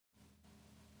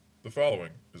The following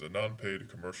is a non-paid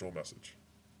commercial message.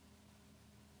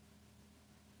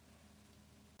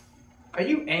 Are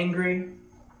you angry?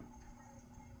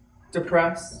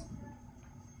 Depressed?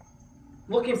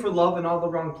 Looking for love in all the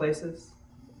wrong places?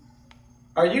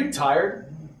 Are you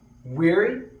tired?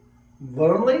 Weary?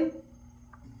 Lonely?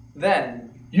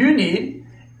 Then you need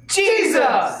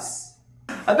Jesus!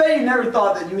 I bet you never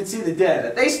thought that you would see the day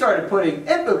that they started putting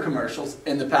info commercials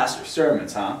in the pastor's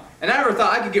sermons, huh? And I never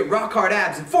thought I could get rock hard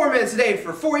abs in 4 minutes a day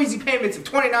for 4 easy payments of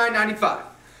 $29.95.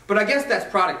 But I guess that's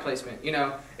product placement, you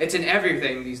know. It's in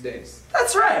everything these days.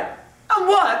 That's right. And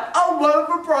what a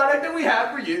wonderful product that we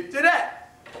have for you today.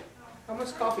 How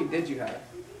much coffee did you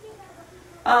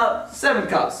have? 7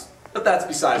 cups, but that's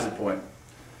besides the point.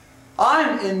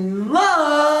 I'm in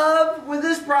love with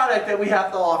this product that we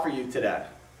have to offer you today.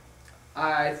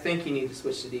 I think you need to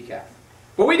switch to decaf.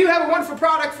 But we do have a wonderful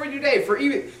product for you today. For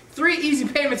 3 easy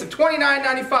payments of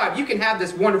 $29.95, you can have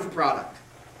this wonderful product.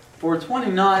 For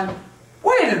 $29,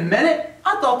 wait a minute.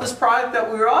 I thought this product that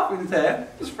we were offering today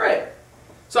was free.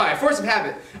 Sorry, force of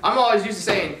habit. I'm always used to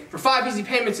saying for 5 easy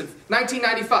payments of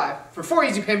 $19.95, for 4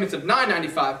 easy payments of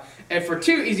 $9.95, and for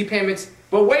 2 easy payments,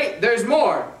 but wait, there's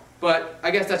more. But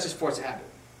I guess that's just force of habit.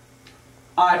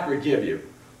 I forgive you.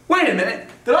 Wait a minute.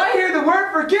 Did I hear the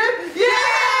word forgive?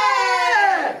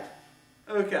 Yeah!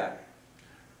 Okay.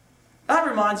 That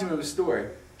reminds me of a story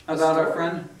about our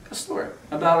friend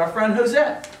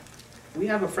Jose. We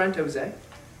have a friend, Jose?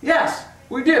 Yes,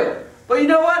 we do. But you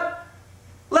know what?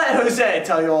 Let Jose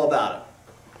tell you all about it.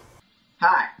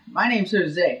 Hi, my name's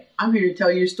Jose. I'm here to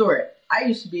tell you a story. I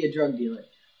used to be a drug dealer.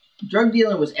 Drug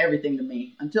dealing was everything to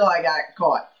me until I got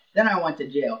caught. Then I went to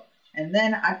jail. And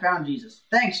then I found Jesus.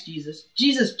 Thanks, Jesus.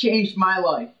 Jesus changed my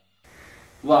life.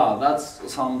 Wow, that's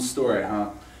some story, huh?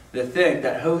 To think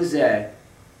that Jose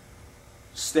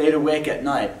stayed awake at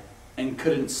night and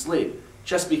couldn't sleep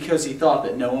just because he thought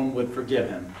that no one would forgive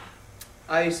him.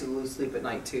 I used to lose sleep at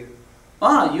night too.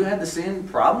 Ah, you had the same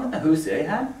problem that Jose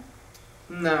had?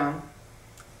 No.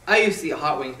 I used to eat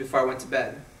hot wings before I went to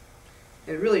bed.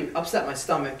 It really upset my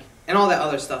stomach and all that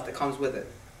other stuff that comes with it.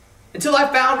 Until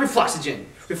I found Refluxogen.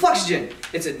 Refluxogen,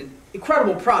 it's an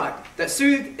incredible product that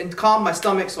soothed and calmed my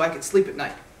stomach so I could sleep at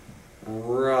night.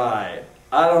 Right.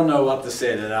 I don't know what to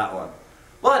say to that one.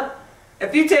 But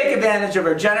if you take advantage of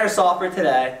our generous offer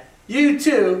today, you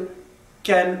too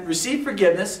can receive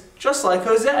forgiveness just like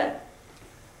Jose.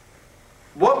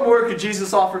 What more could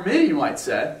Jesus offer me, you might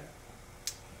say?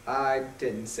 I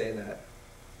didn't say that.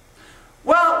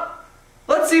 Well,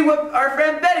 let's see what our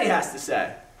friend Betty has to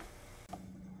say.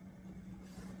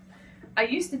 I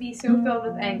used to be so filled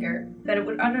with anger that it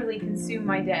would utterly consume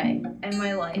my day and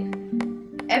my life.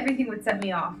 Everything would set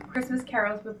me off. Christmas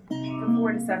carols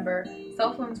before December,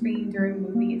 cell phones ringing during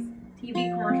movies,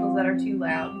 TV commercials that are too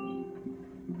loud.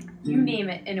 You name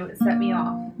it and it would set me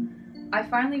off. I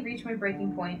finally reached my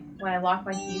breaking point when I locked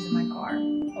my keys in my car,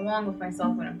 along with my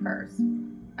cell phone and purse.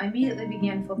 I immediately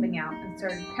began flipping out and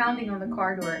started pounding on the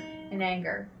car door in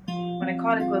anger when I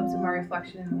caught a glimpse of my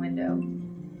reflection in the window.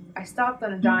 I stopped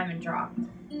on a dime and dropped.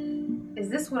 Is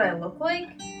this what I look like?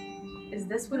 Is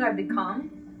this what I've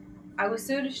become? I was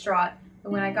so distraught that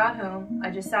when I got home,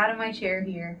 I just sat in my chair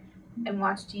here and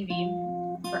watched TV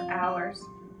for hours.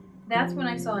 That's when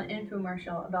I saw an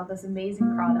infomercial about this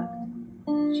amazing product,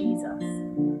 Jesus.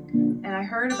 And I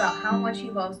heard about how much he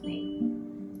loves me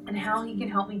and how he can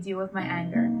help me deal with my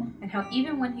anger, and how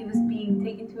even when he was being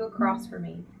taken to a cross for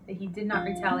me, that he did not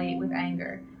retaliate with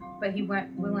anger, but he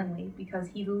went willingly because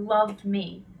he loved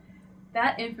me.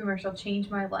 That infomercial changed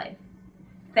my life.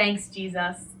 Thanks,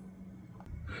 Jesus.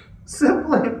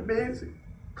 Simply amazing.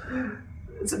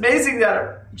 It's amazing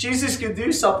that Jesus could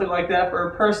do something like that for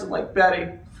a person like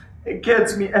Betty. It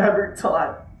gets me every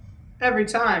time. Every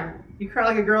time. You cry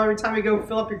like a girl every time you go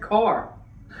fill up your car.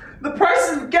 The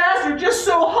prices of gas are just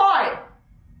so high.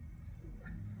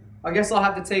 I guess I'll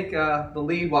have to take the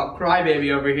lead while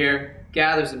Crybaby over here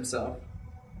gathers himself.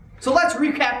 So let's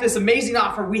recap this amazing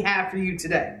offer we have for you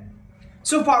today.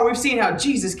 So far, we've seen how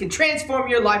Jesus can transform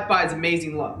your life by his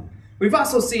amazing love. We've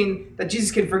also seen that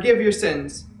Jesus can forgive your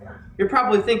sins. You're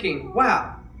probably thinking,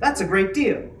 wow, that's a great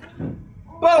deal.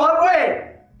 But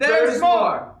wait, There's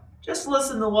more. Just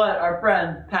listen to what our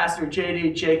friend, Pastor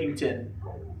J.D. Jakington,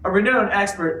 a renowned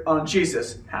expert on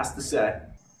Jesus, has to say.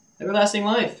 Everlasting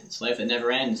life. It's life that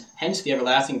never ends. Hence the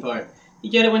everlasting part. You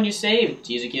get it when you're saved.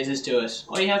 Jesus gives this to us.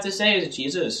 All you have to say is,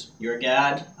 Jesus, you're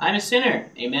God. I'm a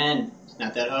sinner. Amen. It's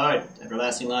not that hard.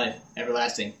 Everlasting life.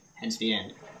 Everlasting. Hence the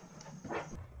end.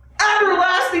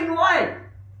 Everlasting life!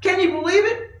 Can you believe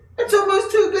it? It's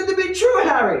almost too good to be true,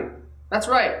 Harry. That's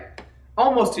right.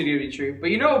 Almost too good to be true.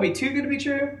 But you know what would be too good to be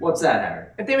true? What's that, Harry?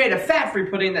 If they made a fat-free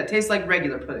pudding that tastes like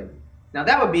regular pudding. Now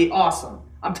that would be awesome.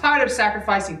 I'm tired of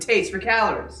sacrificing taste for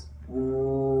calories.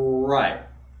 Right.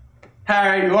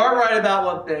 Harry, you are right about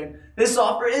one thing. This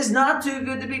offer is not too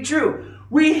good to be true.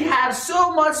 We have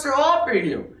so much to offer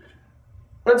you.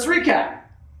 Let's recap.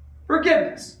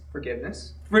 Forgiveness.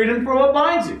 Forgiveness. Freedom from what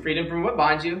binds you. Freedom from what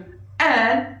binds you.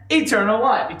 And eternal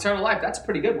life. Eternal life. That's a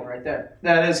pretty good one right there.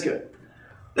 That is good.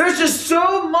 There's just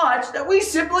so much that we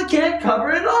simply can't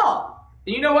cover it all.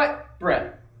 And you know what?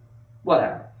 Brett,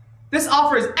 Whatever. this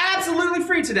offer is absolutely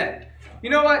free today. You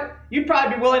know what? You'd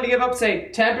probably be willing to give up, say,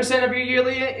 10% of your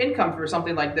yearly income for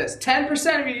something like this.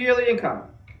 10% of your yearly income.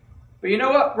 But you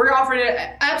know what? We're offering it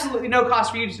at absolutely no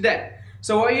cost for you today.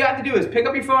 So what you have to do is pick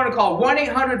up your phone and call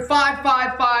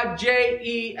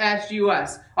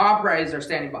 1-800-555-JESUS. Our operators are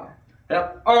standing by.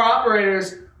 Yep. Our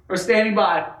operators are standing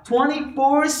by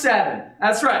 24/7.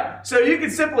 That's right. So you can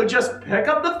simply just pick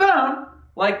up the phone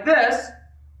like this.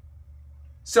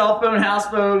 Cell phone, house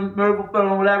phone, mobile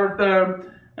phone, whatever phone.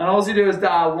 And all you do is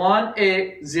dial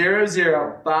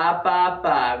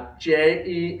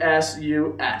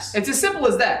 1-800-555-JESUS. It's as simple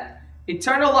as that.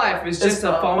 Eternal life is just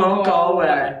a phone call call away.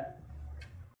 away.